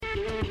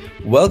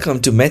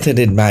Welcome to Method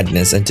in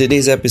Madness, and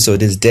today's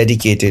episode is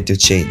dedicated to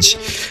change.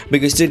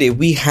 Because today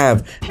we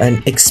have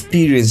an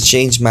experienced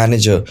change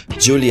manager,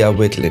 Julia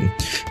Wittlin.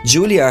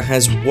 Julia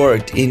has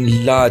worked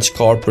in large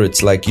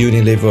corporates like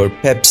Unilever,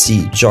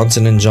 Pepsi,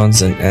 Johnson &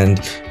 Johnson, and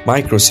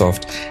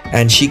Microsoft,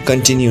 and she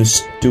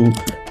continues to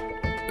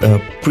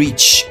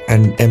preach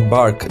and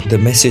embark the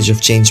message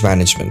of change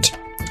management.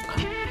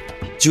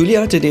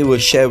 Julia today will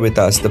share with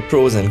us the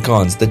pros and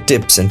cons, the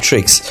tips and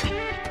tricks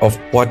of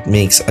what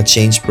makes a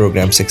change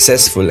program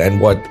successful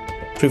and what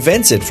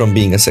prevents it from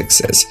being a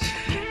success.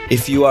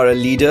 If you are a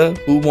leader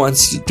who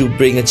wants to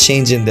bring a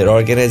change in their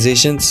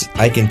organizations,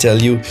 I can tell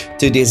you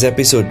today's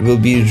episode will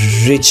be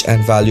rich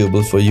and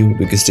valuable for you,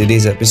 because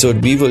today's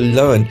episode we will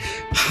learn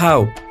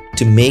how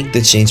to make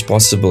the change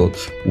possible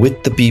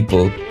with the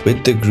people,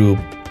 with the group,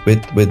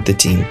 with the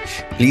team.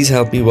 Please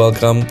help me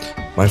welcome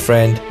my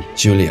friend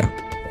Julia.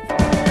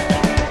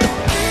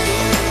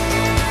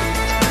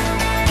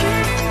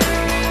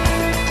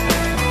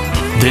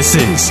 This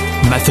is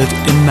Method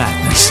in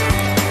Madness.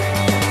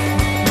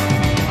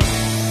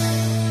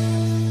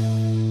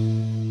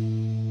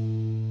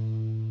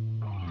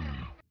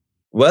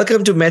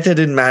 Welcome to Method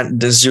in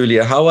Madness,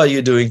 Julia. How are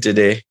you doing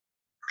today?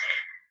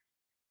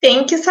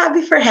 Thank you,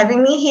 Sabi, for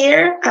having me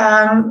here.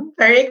 I'm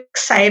very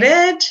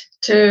excited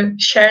to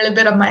share a little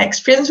bit of my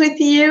experience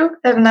with you,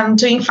 and I'm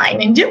doing fine.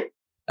 And you?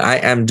 I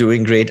am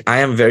doing great. I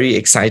am very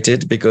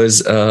excited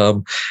because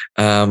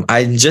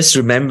I'm just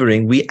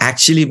remembering we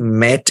actually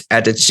met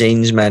at a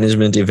change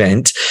management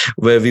event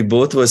where we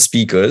both were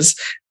speakers,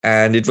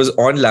 and it was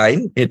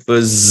online. It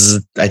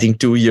was, I think,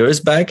 2 years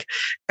back.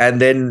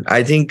 And then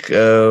I think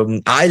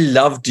I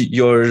loved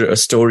your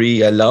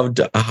story. I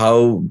loved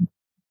how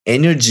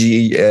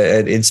energy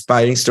and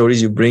inspiring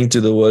stories you bring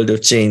to the world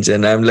of change.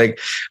 And I'm like,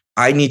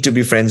 I need to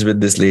be friends with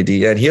this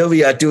lady. And here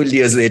we are 2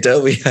 years later,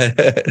 we are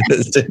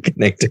still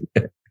connected.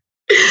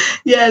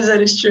 Yes, that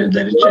is true.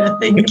 That is true.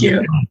 Thank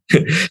you.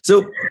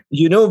 So,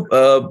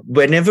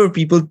 whenever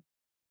people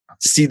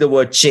see the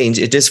word change,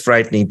 it is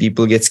frightening.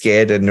 People get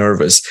scared and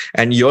nervous.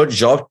 And your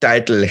job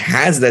title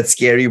has that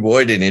scary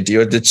word in it.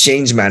 You're the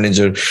change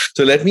manager.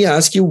 So let me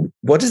ask you,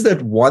 what is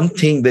that one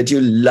thing that you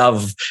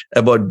love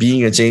about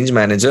being a change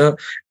manager?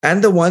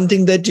 And the one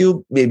thing that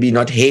you maybe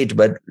not hate,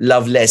 but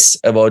love less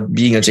about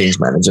being a change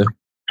manager?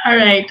 All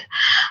right.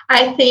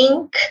 I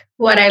think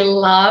what I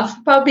love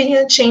about being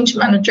a change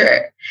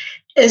manager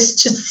is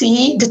to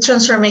see the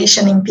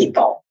transformation in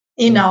people,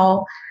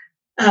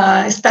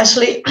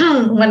 especially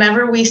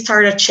whenever we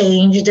start a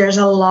change, there's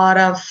a lot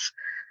of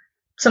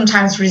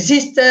sometimes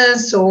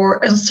resistance or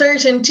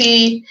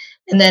uncertainty.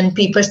 And then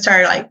people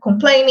start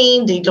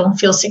complaining, they don't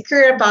feel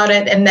secure about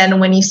it. And then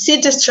when you see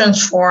this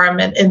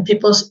transform and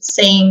people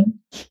saying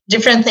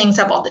different things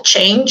about the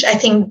change, I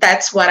think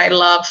that's what I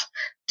love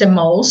the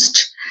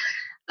most.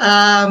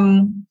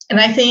 And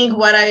I think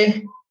what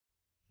I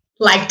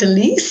like the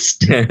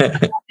least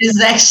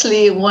is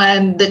actually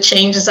when the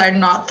changes are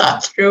not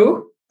thought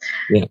through.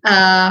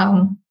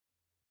 Yeah.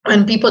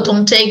 When people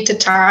don't take the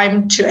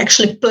time to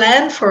actually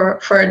plan for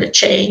the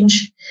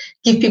change,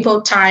 give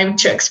people time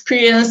to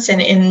experience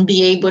and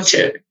be able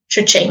to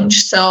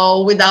change.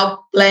 So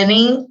without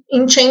planning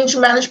in change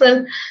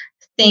management,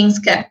 things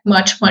get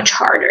much, much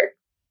harder.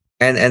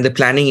 And the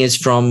planning is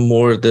from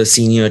more the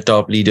senior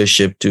top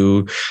leadership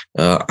to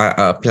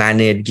plan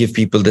it, give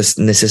people this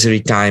necessary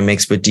time,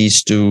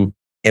 expertise to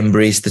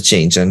embrace the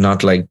change, and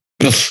not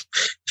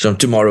from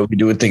tomorrow we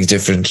do things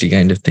differently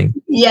kind of thing.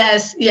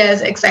 Yes,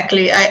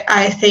 exactly.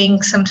 I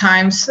think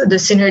sometimes the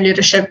senior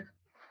leadership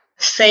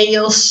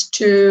fails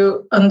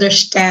to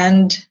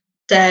understand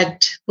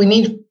that we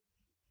need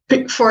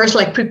first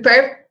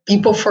prepare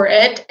people for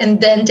it,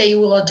 and then they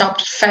will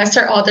adopt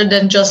faster, other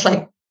than just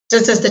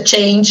this is the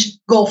change,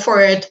 go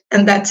for it,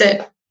 and that's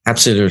it.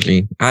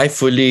 Absolutely. I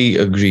fully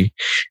agree.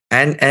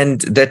 And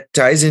that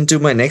ties into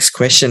my next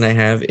question I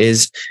have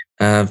is,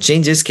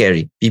 change is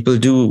scary. People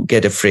do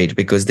get afraid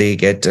because they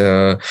get,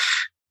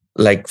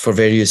 for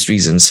various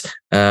reasons.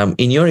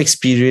 In your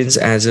experience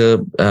as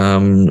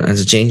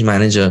a change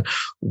manager,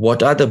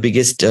 what are the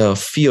biggest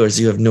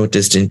fears you have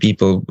noticed in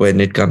people when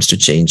it comes to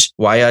change?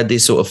 Why are they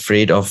so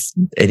afraid of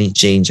any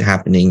change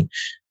happening?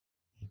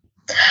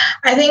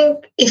 I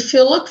think if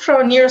you look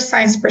from a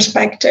neuroscience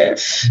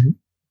perspective,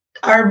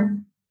 our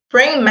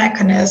brain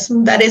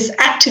mechanism that is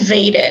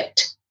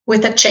activated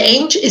with a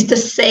change is the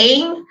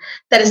same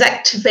that is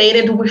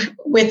activated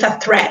with a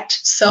threat.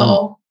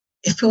 So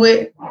if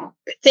we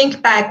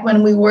think back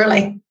when we were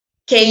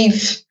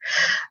cave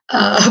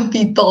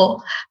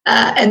people,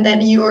 and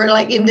then you were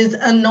in this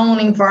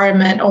unknown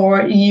environment,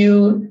 or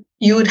you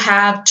would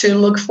have to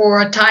look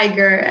for a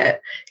tiger,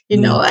 at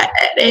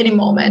any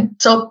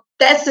moment. So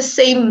that's the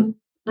same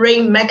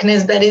brain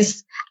mechanism that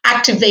is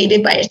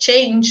activated by a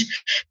change,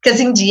 because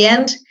in the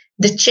end,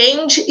 the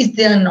change is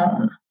the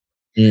unknown.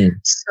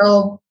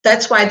 So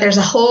that's why there's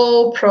a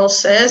whole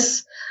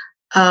process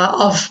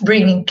of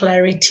bringing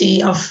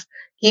clarity, of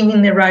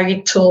giving the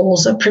right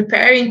tools, of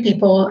preparing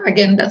people.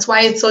 Again, that's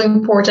why it's so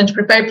important to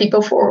prepare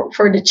people for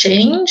the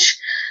change.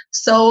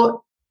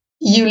 So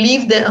you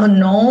leave the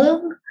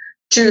unknown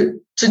to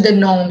the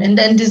known, and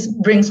then this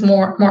brings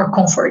more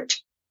comfort.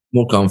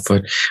 More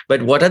comfort.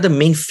 But what are the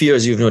main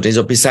fears you've noticed?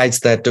 Or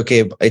besides that,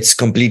 okay, it's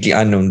completely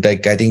unknown.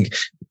 Like, I think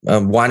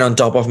one on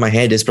top of my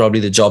head is probably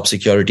the job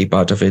security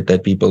part of it,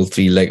 that people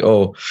feel like,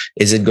 oh,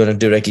 is it going to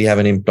directly have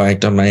an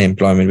impact on my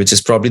employment, which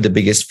is probably the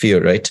biggest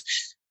fear, right?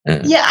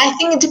 Yeah, I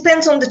think it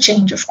depends on the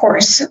change, of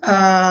course.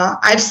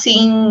 I've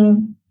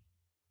seen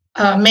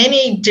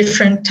many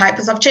different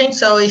types of change.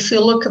 So if you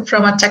look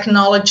from a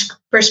technology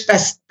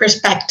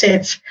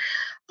perspective,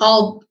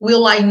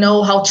 will I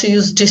know how to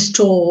use this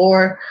tool,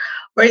 or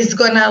it's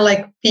gonna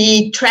like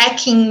be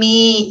tracking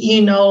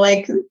me,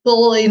 like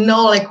fully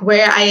know like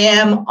where I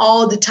am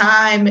all the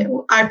time?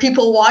 Are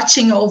people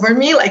watching over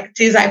me? Like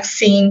this I've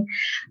seen.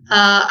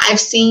 I've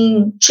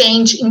seen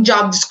change in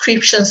job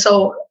description.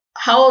 So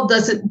how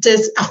does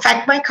this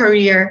affect my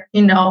career?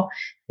 Yeah.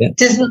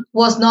 This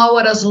was not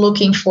what I was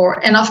looking for.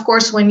 And of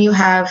course, when you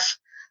have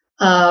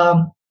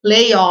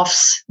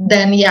layoffs,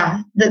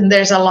 then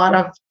there's a lot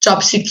of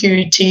job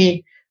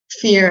security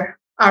fear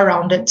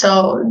around it.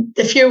 So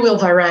the fear will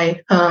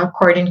vary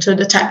according to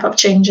the type of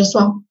change as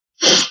well.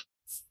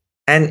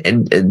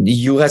 And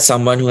you are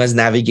someone who has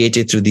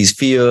navigated through these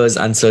fears,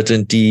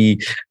 uncertainty,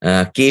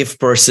 cave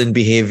person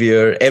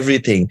behavior,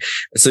 everything.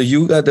 So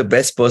you are the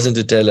best person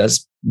to tell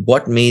us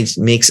what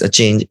makes a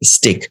change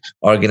stick.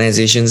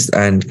 Organizations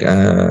and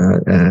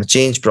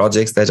change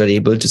projects that are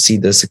able to see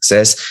the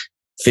success,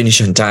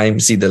 finish on time,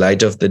 see the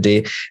light of the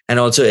day, and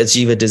also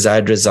achieve a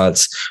desired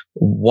results.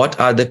 What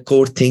are the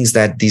core things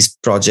that these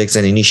projects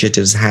and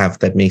initiatives have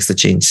that makes the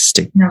change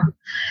stick? Yeah.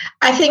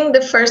 I think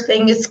the first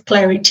thing is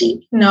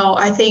clarity.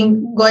 I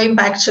think going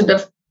back to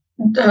the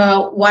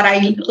what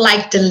I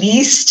like the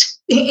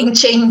least in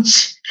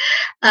change,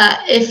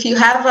 if you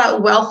have a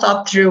well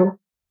thought through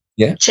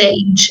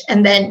change,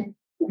 and then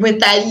with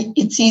that,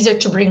 it's easier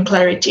to bring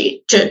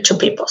clarity to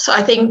people. So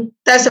I think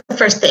that's the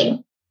first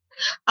thing.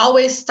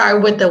 Always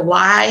start with the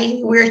why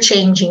we're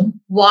changing,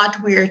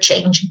 what we're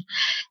changing,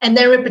 and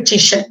then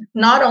repetition,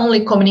 not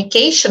only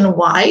communication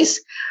wise,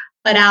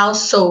 but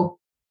also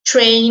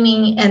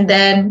training. And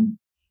then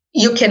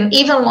you can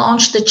even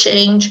launch the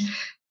change,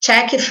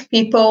 check if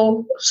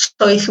people,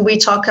 so if we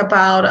talk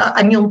about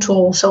a new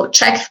tool, so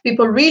check if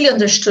people really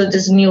understood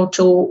this new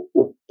tool.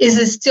 Is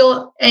there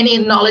still any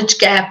knowledge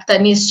gap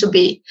that needs to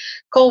be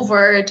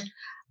covered?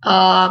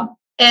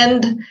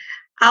 And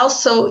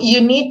also,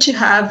 you need to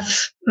have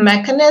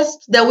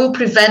mechanisms that will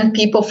prevent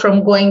people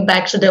from going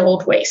back to the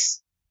old ways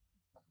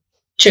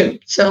too.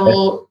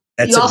 So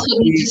you also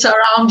need to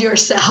surround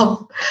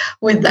yourself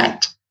with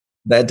that.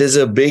 That is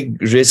a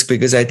big risk,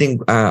 because I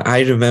think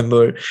I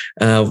remember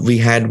we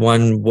had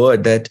one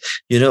word that,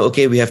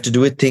 okay, we have to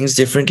do things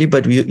differently,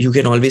 but you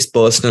can always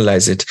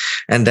personalize it.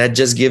 And that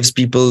just gives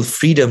people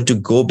freedom to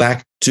go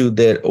back to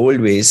their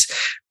old ways.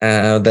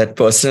 That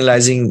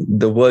personalizing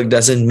the work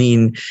doesn't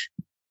mean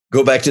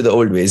go back to the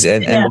old ways.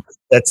 And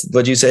that's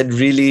what you said.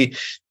 Really,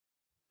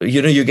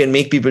 you can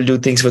make people do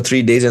things for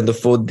 3 days, and the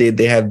fourth day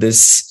they have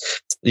this,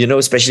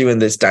 especially when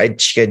there's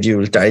tight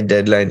schedule, tight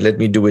deadline. Let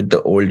me do it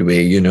the old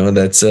way.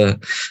 That's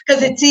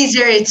because it's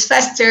easier, it's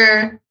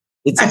faster.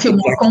 I feel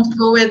more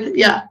comfortable with,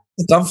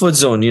 comfort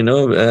zone,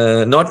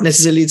 not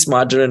necessarily it's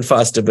smarter and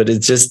faster, but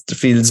it just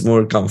feels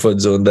more comfort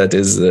zone that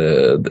is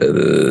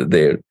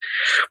there.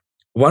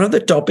 One of the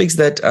topics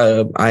that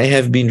I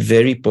have been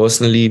very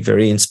personally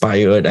very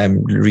inspired,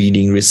 I'm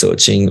reading,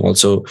 researching,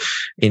 also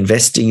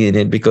investing in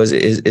it, because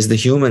it is the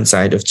human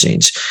side of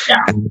change.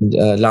 Yeah. And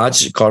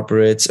large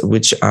corporates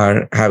which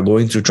are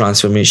going through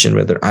transformation,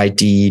 whether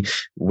IT,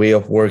 way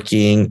of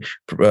working,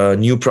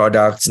 new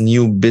products,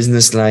 new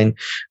business line.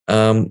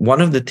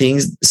 One of the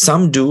things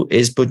some do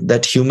is put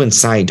that human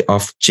side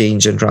of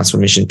change and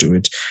transformation to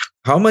it.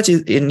 How much,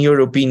 in your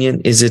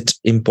opinion, is it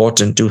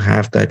important to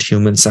have that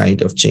human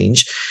side of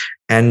change?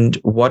 And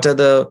what are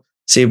the,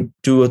 say,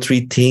 2 or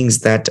 3 things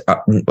that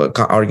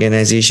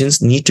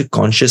organizations need to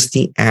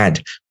consciously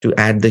add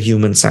the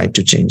human side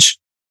to change?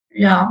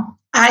 Yeah,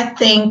 I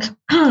think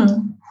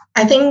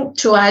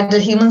to add the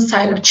human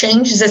side of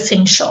change is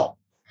essential.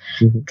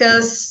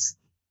 Because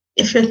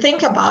if you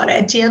think about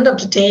it, at the end of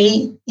the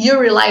day, you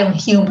rely on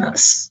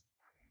humans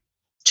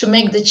to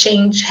make the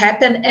change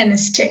happen and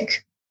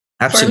stick.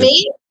 Absolutely. For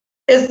me,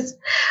 it's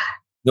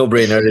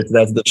no-brainer,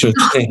 that's the truth.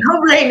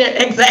 No-brainer,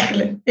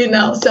 exactly.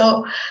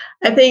 So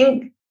I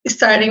think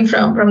starting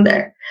from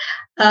there.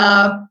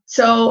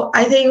 So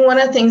I think one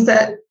of the things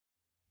that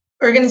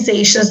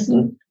organizations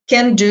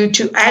can do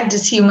to add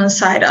this human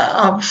side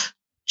of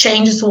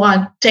change is,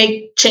 one,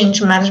 take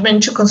change management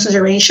into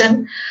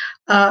consideration.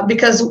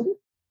 Because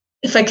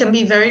if I can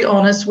be very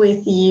honest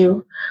with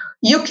you,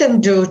 you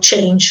can do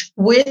change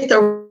with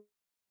or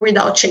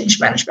without change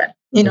management.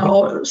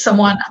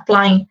 Someone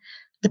applying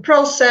the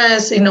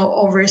process,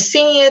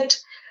 overseeing it,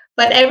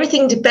 but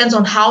everything depends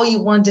on how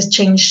you want this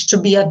change to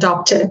be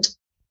adopted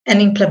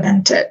and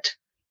implemented.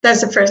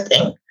 That's the first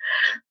thing.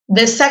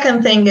 The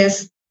second thing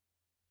is,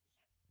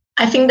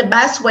 I think the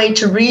best way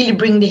to really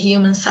bring the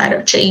human side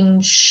of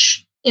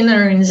change in an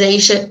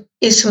organization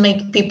is to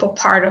make people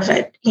part of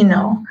it,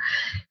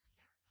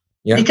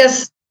 Yeah.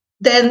 because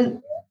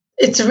then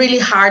it's really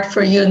hard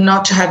for you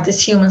not to have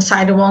this human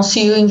side once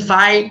you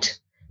invite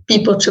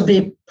people to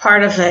be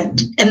part of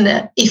it.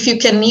 And if you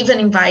can even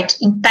invite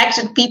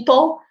impacted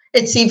people,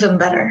 it's even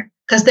better,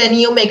 because then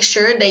you make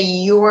sure that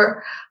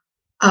you're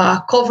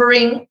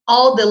covering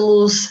all the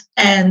loose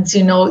ends,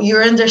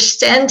 you're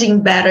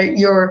understanding better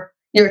your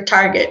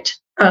target,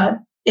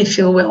 if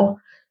you will,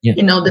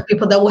 the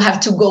people that will have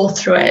to go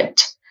through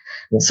it.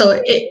 Yeah.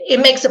 So it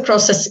makes the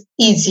process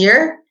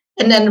easier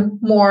and then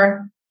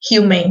more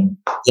humane.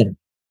 Yeah,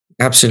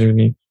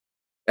 absolutely.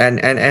 And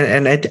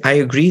I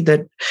agree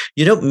that,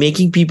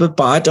 making people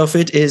part of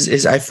it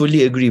is I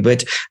fully agree.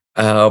 But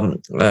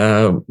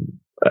to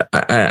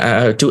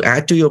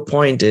add to your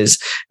point is,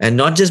 and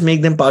not just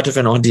make them part of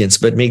an audience,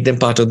 but make them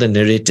part of the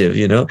narrative,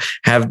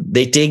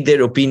 they take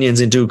their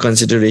opinions into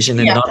consideration,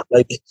 and not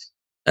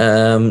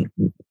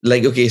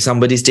like, okay,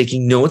 somebody's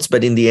taking notes,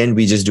 but in the end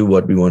we just do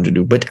what we want to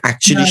do, but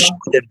actually show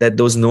them that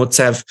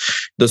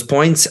those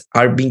points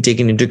are being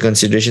taken into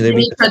consideration.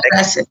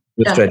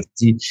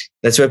 Strategy.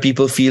 That's where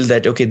people feel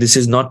that, okay,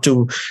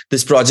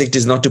 this project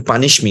is not to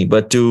punish me,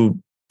 but to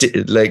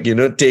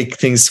take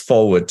things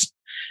forward.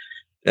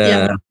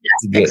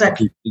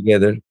 Exactly.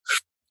 Together.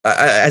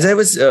 As I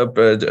was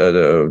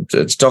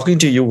talking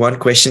to you, one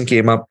question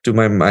came up to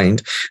my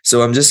mind.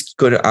 So I'm just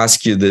going to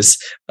ask you this.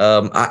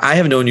 I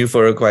have known you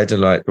for quite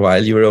a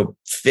while. You're a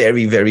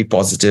very, very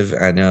positive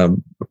and a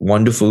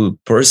wonderful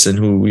person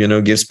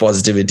who, gives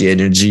positivity,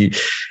 energy.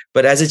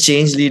 But as a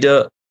change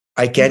leader,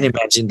 I can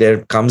imagine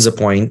there comes a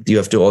point you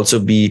have to also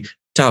be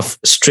tough,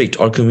 strict,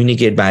 or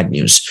communicate bad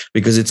news,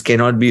 because it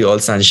cannot be all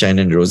sunshine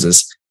and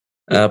roses.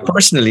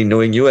 Personally,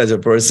 knowing you as a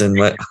person,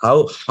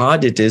 how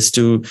hard it is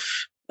to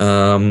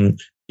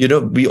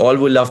we all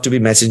would love to be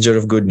messenger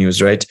of good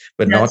news, right?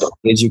 But not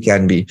always you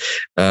can be.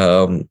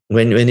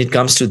 When it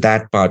comes to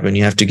that part, when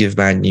you have to give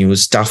bad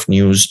news, tough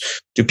news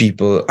to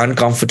people,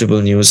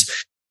 uncomfortable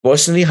news,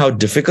 personally, how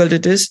difficult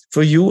it is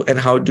for you, and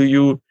how do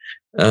you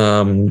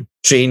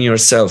train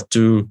yourself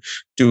to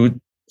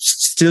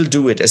still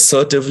do it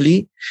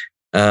assertively,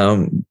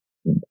 and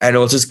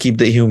also keep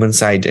the human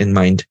side in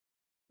mind?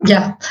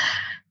 Yeah.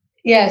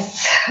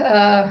 Yes.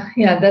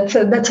 That's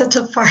a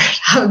tough part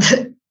of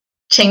the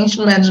change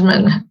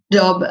management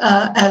job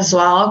as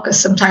well, because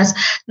sometimes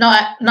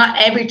not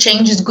every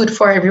change is good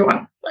for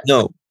everyone.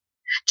 No.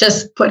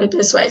 Just put it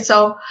this way.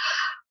 So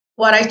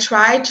what I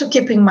try to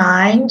keep in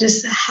mind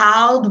is,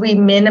 how do we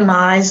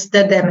minimize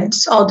the damage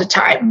all the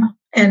time?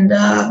 And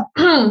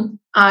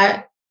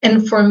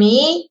and for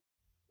me,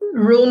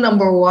 rule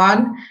number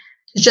one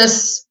is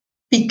just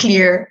be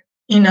clear,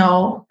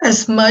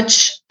 as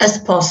much as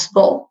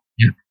possible.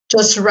 Yeah.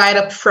 Just right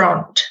up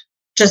front.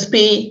 Just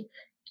be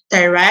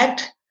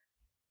direct.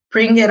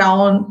 Bring it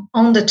on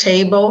the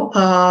table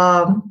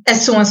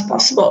as soon as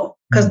possible,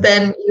 because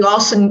then you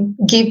also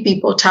give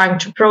people time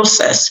to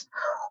process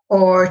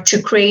or to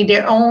create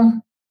their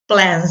own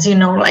plans.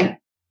 Like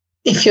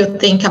if you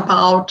think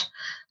about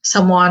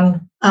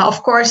someone,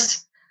 of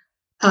course,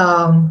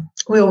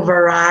 will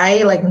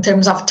vary, like in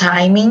terms of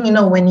timing,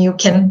 when you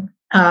can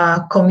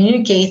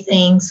communicate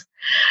things.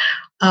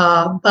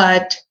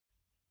 But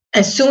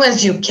as soon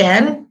as you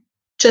can,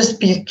 just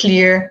be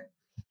clear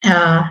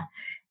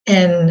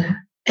and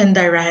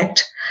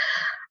direct.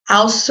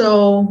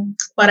 Also,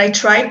 what I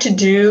try to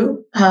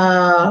do,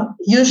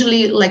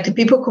 usually like the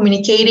people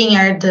communicating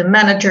are the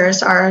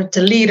managers, are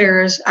the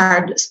leaders,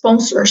 are the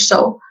sponsors.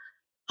 So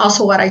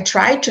also what I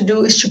try to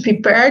do is to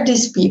prepare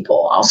these people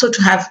also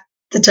to have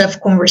the tough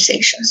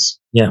conversations.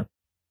 Yeah.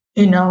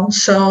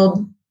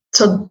 So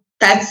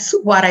that's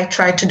what I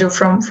try to do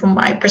from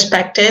my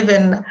perspective.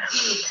 And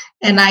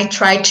I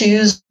try to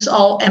use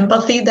all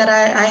empathy that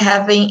I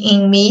have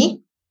in me.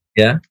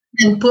 Yeah.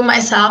 And put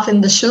myself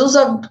in the shoes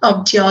of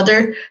the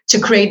other to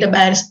create the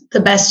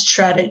best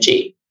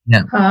strategy.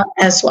 Yeah.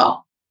 As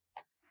well.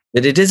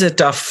 But it is a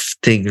tough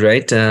thing,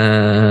 right?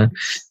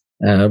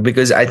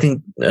 Because I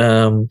think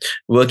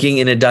working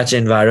in a Dutch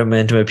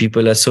environment where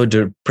people are so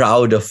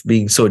proud of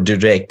being so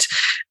direct,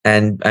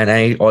 and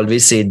I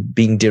always say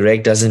being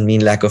direct doesn't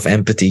mean lack of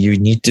empathy. You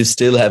need to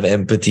still have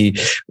empathy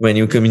when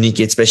you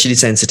communicate, especially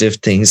sensitive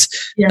things.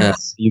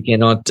 Yes. You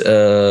cannot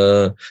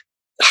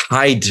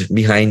hide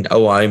behind,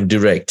 oh, I'm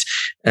direct,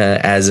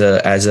 as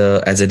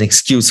an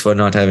excuse for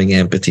not having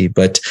empathy.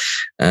 But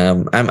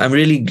I'm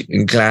really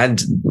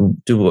glad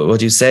to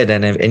what you said.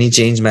 And if any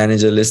change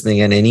manager listening,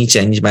 and any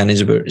change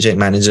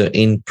manager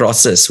in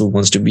process who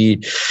wants to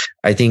be,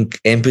 I think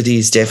empathy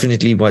is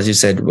definitely, what you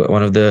said,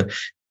 one of the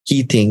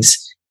key things.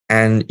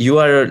 And you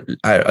are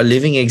a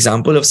living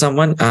example of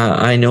someone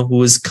I know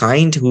who is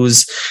kind, who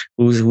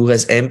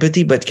has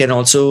empathy, but can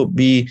also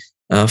be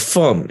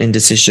firm in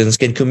decisions,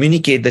 can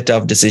communicate the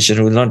tough decision,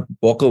 who will not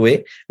walk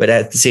away, but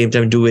at the same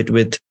time do it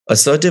with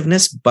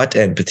assertiveness but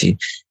empathy.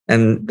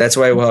 And that's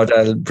why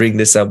I'll bring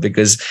this up,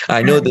 because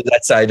I know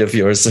that side of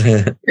yours.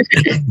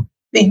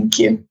 Thank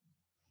you.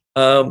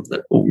 Um,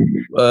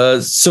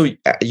 so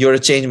you're a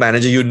change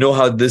manager, you know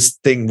how this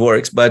thing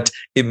works, but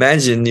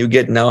imagine you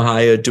get now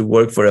hired to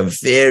work for a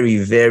very,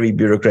 very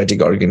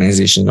bureaucratic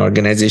organization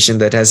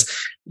that has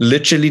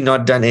literally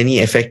not done any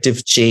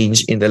effective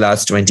change in the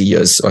last 20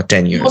 years or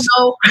 10 years.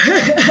 Oh,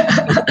 no.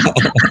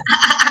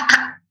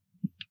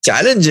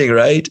 Challenging,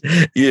 right?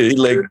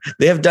 Like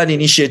they have done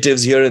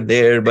initiatives here and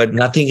there, but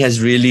nothing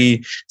has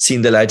really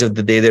seen the light of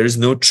the day. There is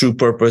no true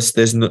purpose.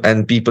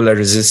 And people are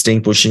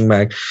resisting, pushing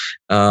back.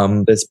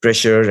 There's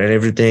pressure and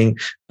everything.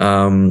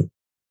 And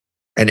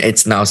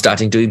it's now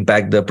starting to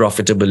impact the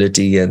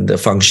profitability and the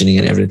functioning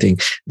and everything.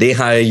 They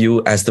hire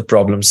you as the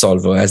problem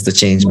solver, as the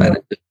change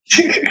manager.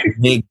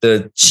 Make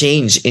the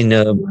change in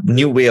a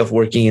new way of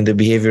working, in the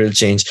behavioral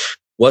change.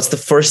 What's the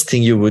first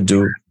thing you would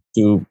do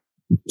to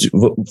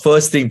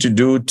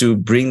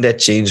bring that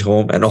change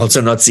home and also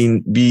not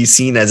be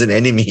seen as an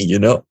enemy,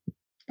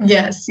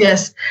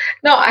 Yes.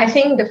 No, I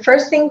think the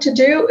first thing to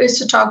do is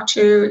to talk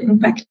to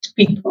impacted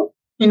people,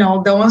 the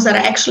ones that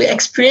are actually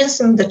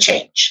experiencing the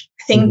change.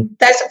 I think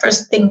that's the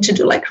first thing to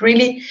do, like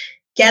really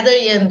gather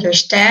and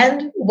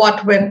understand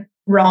what went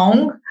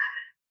wrong,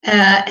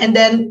 and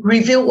then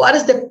review what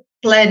is the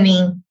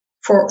planning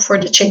for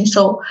the change.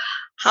 So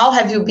how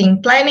have you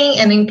been planning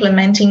and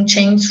implementing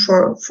change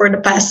for the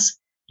past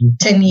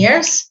 10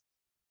 years,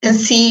 and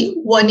see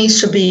what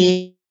needs to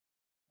be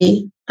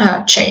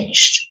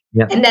changed.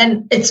 Yeah. And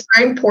then it's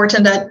very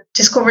important that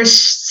this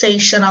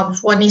conversation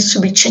of what needs to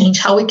be changed,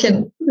 how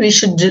we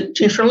should do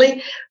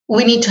differently,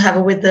 we need to have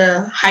it with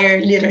the higher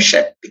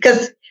leadership.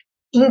 Because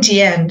in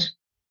the end,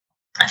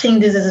 I think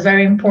this is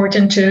very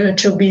important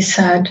to be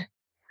said.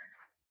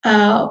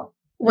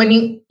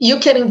 When you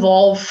can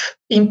involve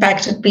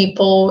impacted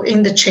people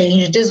in the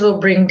change, this will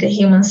bring the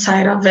human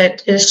side of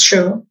it, is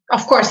true.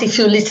 Of course, if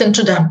you listen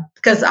to them,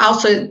 because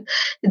also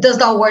it does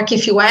not work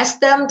if you ask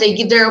them, they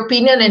give their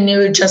opinion and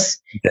you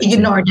just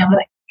ignore them.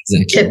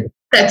 Exactly.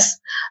 That's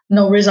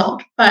no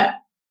result. But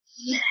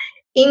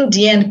in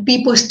the end,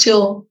 people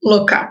still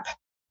look up,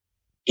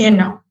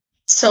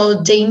 so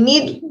they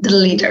need the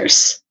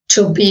leaders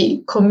to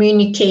be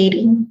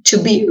communicating,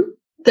 to be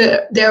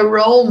their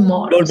role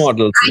models. Role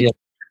models, yeah.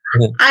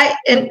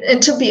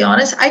 And to be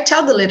honest, I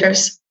tell the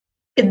leaders,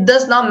 it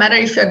does not matter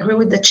if you agree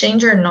with the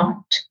change or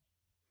not.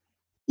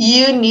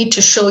 You need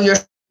to show your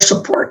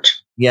support.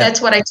 Yeah.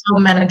 That's what I tell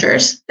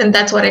managers, and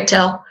that's what I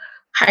tell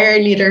higher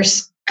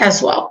leaders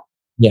as well.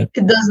 Yeah.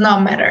 It does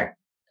not matter.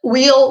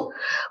 We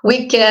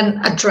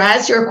can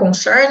address your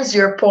concerns,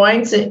 your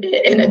points in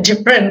a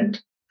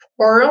different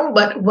forum,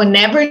 but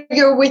whenever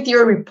you're with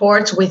your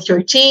reports, with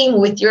your team,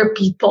 with your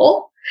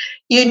people,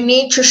 you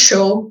need to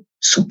show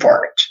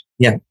support.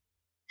 Yeah.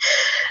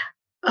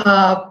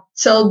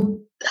 So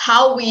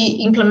how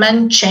we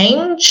implement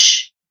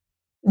change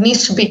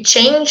needs to be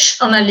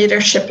changed on a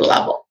leadership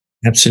level.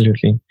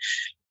 Absolutely.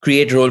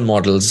 Create role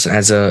models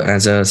as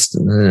a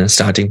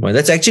starting point.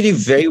 That's actually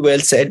very well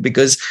said,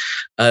 because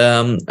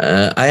I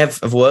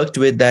have worked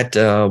with that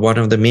one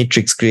of the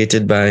matrix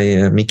created by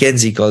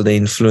McKinsey called the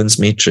influence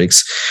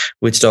matrix,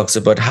 which talks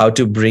about how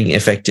to bring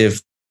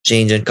effective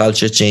change and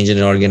culture change in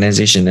an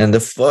organization. And the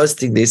first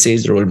thing they say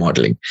is role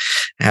modeling.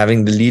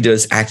 Having the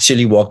leaders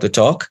actually walk the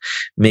talk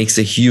makes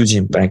a huge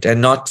impact, and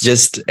not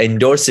just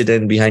endorse it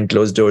and behind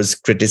closed doors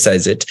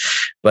criticize it,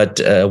 but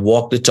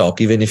walk the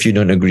talk, even if you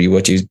don't agree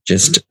what you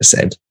just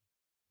said.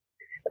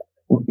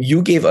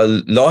 You gave a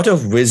lot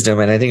of wisdom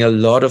and I think a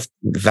lot of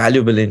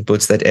valuable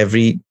inputs that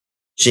every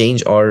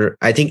change, or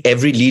I think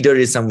every leader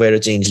is somewhere a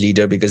change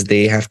leader, because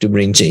they have to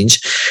bring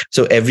change.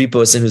 So every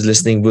person who's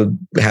listening will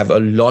have a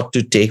lot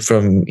to take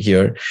from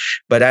here.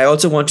 But I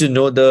also want to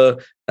know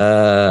the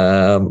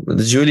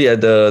Julia,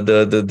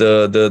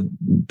 the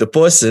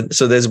person.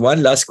 So there's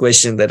one last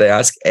question that I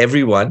ask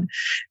everyone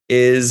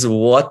is,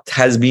 what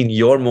has been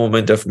your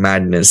moment of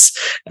madness?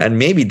 And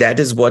maybe that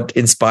is what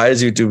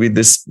inspires you to be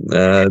this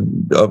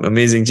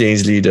amazing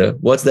change leader.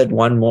 What's that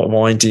one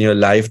moment in your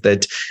life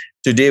that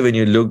today, when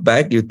you look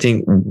back, you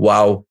think,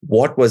 wow,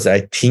 what was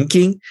I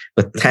thinking?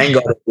 But thank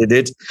God I did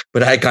it,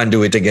 but I can't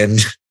do it again.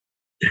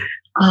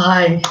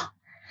 I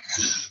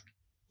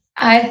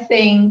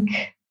think,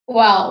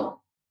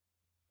 well,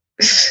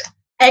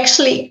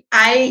 actually,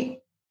 I've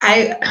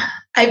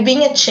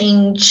been a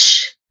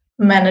change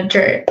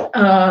manager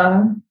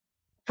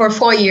for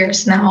 4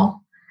 years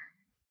now,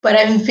 but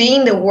I've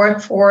been in the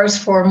workforce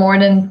for more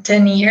than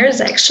 10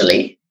 years,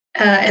 actually.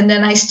 And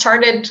then I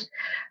started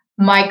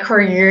my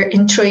career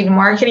in trade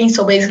marketing,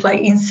 so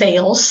basically in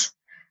sales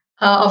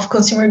of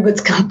consumer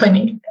goods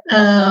company.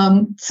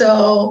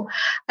 So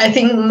I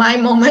think my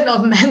moment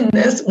of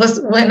madness was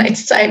when I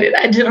decided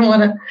I didn't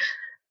want to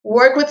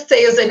work with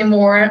sales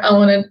anymore. I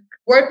want to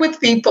work with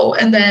people,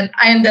 and then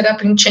I ended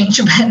up in change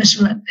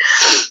management.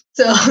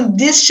 So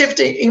this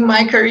shift in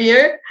my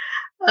career,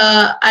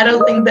 I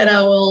don't think that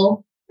I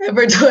will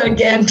ever do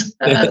again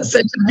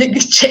such a big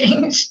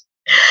change.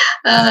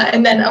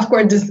 And then, of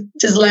course, this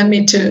just led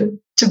me to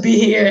to be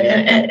here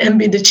and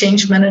be the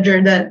change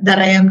manager that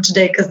I am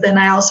today, because then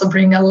I also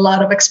bring a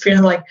lot of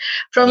experience, like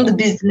from the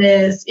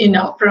business,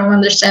 from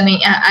understanding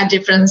a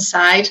different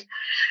side.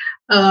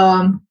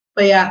 But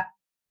yeah,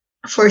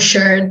 for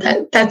sure,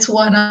 that's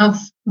one of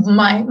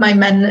my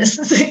madness.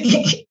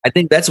 I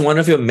think that's one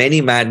of your many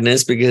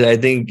madness, because I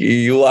think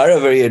you are a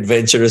very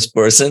adventurous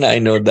person. I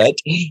know that.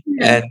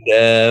 Yeah.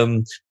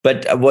 And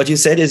but what you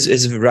said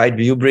is right.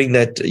 You bring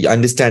that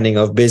understanding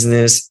of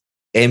business,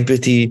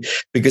 empathy,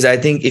 because I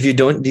think if you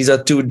don't, these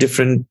are two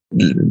different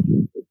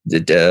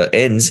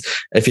ends.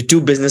 If you're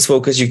too business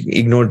focused, you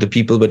ignore the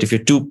people. But if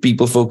you're too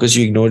people focused,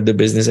 you ignore the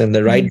business. And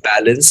the right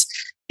balance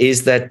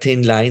is that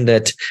thin line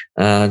that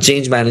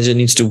change manager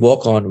needs to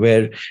walk on,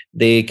 where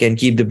they can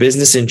keep the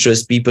business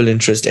interest, people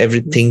interest,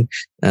 everything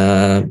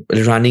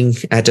running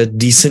at a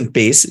decent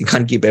pace. You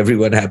can't keep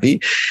everyone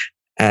happy,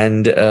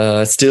 and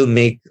still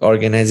make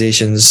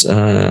organizations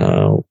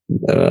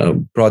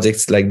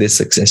projects like this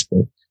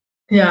successful.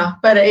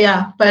 But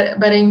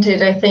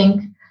indeed, I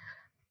think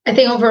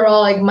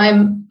overall, like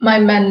my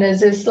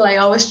madness is like I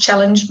always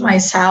challenge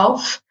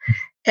myself.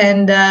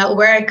 And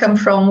where I come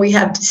from, we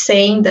have the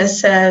saying that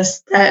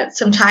says that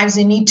sometimes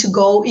you need to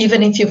go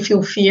even if you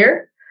feel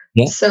fear.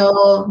 Yeah.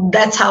 So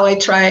that's how I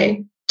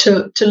try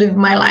to live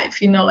my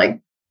life, like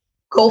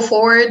go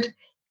forward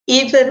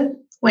even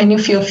when you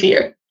feel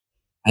fear.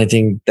 I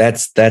think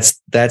that's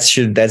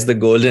the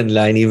golden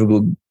line.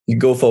 You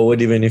go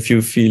forward even if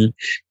you feel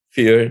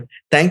fear.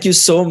 Thank you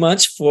so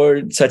much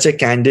for such a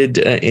candid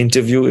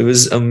interview. It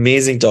was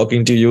amazing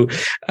talking to you.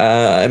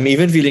 I'm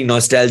even feeling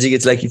nostalgic.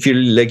 It's like you feel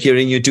like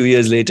hearing you 2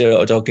 years later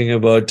or talking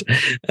about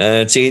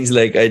change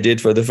like I did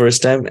for the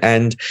first time.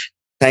 And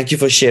thank you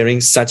for sharing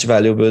such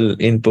valuable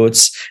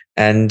inputs.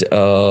 And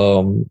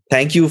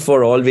thank you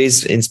for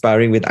always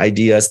inspiring with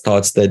ideas,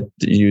 thoughts that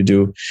you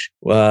do.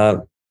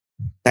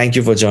 Thank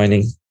you for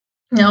joining.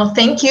 No,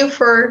 thank you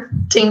for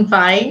the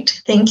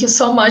invite. Thank you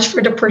so much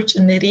for the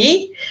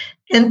opportunity.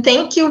 And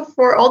thank you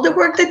for all the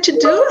work that you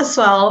do as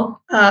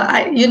well.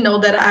 You know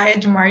that I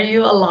admire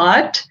you a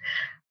lot.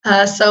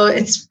 So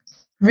it's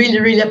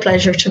really, really a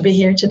pleasure to be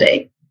here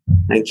today.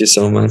 Thank you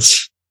so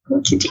much.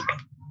 Thank you, dear.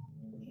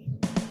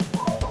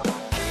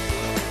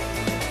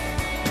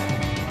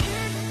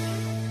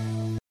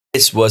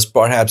 This was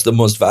perhaps the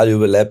most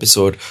valuable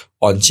episode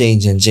on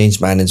change and change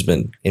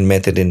management in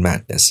Method in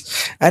Madness.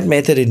 At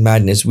Method in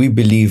Madness, we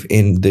believe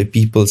in the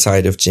people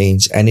side of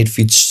change, and it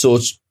feels so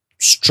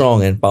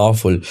strong and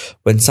powerful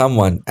when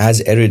someone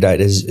as erudite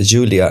as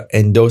Julia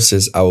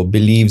endorses our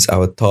beliefs,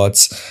 our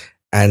thoughts,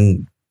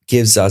 and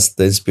gives us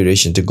the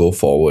inspiration to go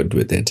forward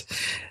with it.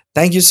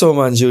 Thank you so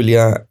much,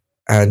 Julia.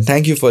 And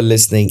thank you for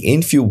listening.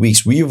 In few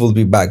weeks, we will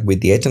be back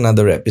with yet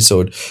another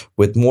episode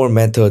with more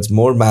methods,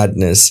 more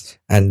madness,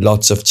 and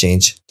lots of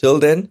change. Till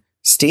then,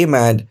 stay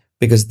mad,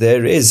 because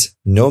there is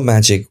no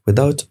magic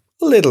without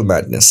a little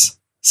madness.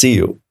 See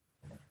you.